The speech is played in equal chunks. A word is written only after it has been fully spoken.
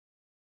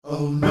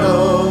Oh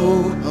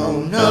no,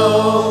 oh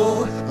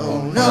no,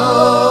 oh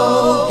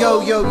no,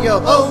 yo, yo,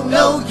 yo, oh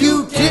no,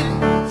 you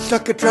didn't.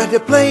 Sucker tried to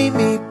play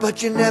me,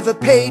 but you never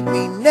paid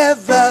me,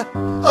 never.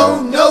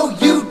 Oh no,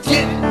 you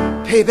didn't.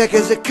 Payback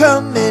is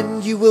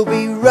a-comin', you will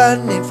be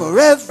running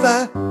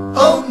forever.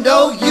 Oh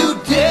no, you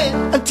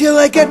didn't. Until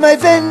I get my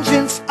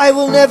vengeance, I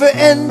will never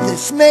end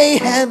this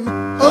mayhem.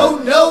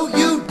 Oh no,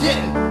 you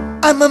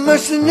didn't. I'm a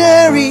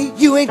mercenary,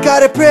 you ain't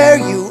got a prayer,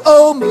 you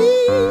owe me.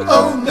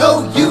 Oh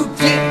no, you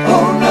didn't.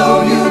 Oh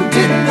no, you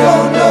didn't.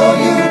 Oh no,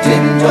 you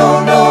didn't.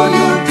 Oh no,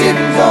 you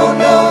didn't. Oh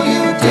no,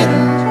 you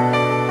didn't.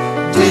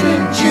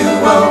 Didn't you?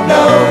 Oh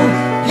no,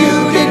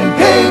 you didn't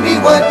pay me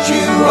what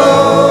you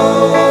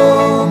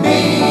owe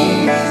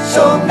me.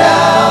 So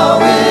now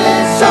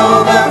it's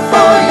over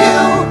for you.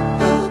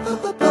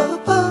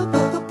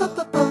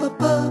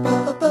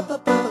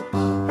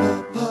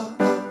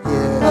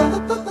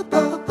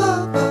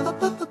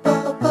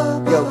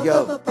 Yo, yo,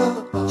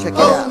 check it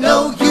out. Oh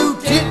no, you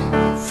didn't.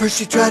 First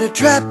you try to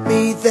trap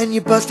me, then you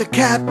bust a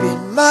cap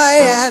in my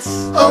ass.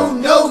 Oh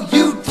no,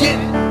 you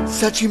didn't.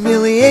 Such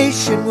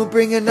humiliation will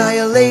bring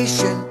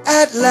annihilation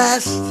at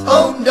last.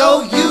 Oh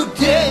no, you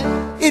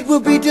didn't. It will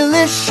be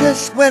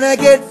delicious when I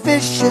get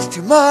vicious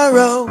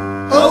tomorrow.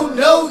 Oh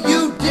no,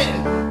 you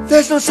didn't.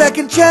 There's no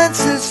second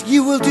chances,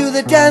 you will do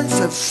the dance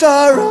of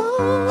sorrow.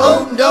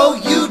 Oh no,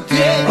 you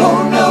didn't.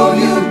 Oh no,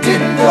 you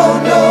didn't. Oh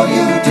no,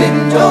 you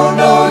didn't. Oh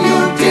no, you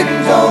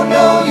didn't. Oh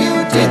no,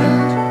 you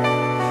didn't.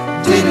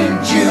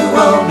 Didn't you?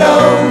 Oh no,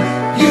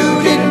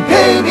 you didn't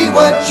pay me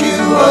what you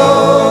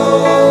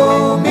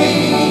owe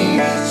me.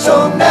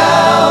 So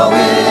now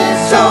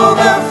it's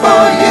over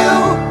for you.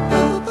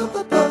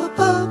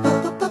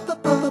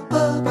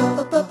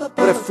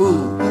 What a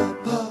fool.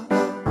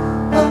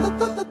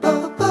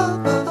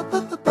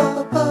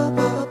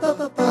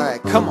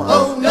 Alright, come on.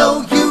 Oh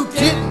no, you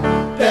didn't.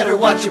 Better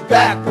watch your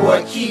back,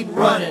 boy, keep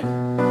running.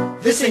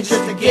 This ain't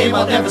just a game,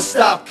 I'll never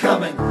stop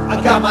coming.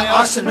 I got my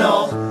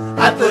arsenal,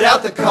 I put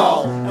out the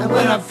call. And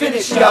when I'm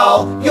finished,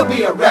 y'all, you'll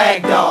be a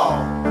rag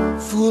doll.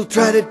 Fool,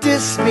 try to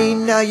diss me,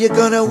 now you're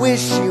gonna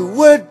wish you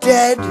were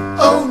dead.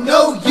 Oh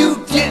no, you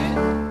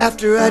didn't.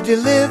 After I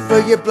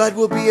deliver, your blood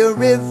will be a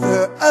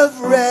river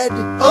of red.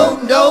 Oh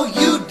no,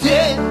 you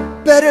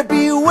didn't. Better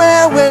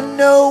beware when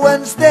no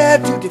one's there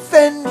to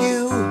defend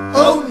you.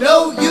 Oh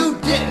no, you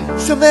didn't.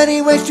 So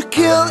many ways to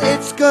kill,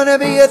 it's gonna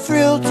be a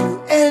thrill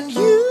to end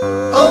you.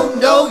 Oh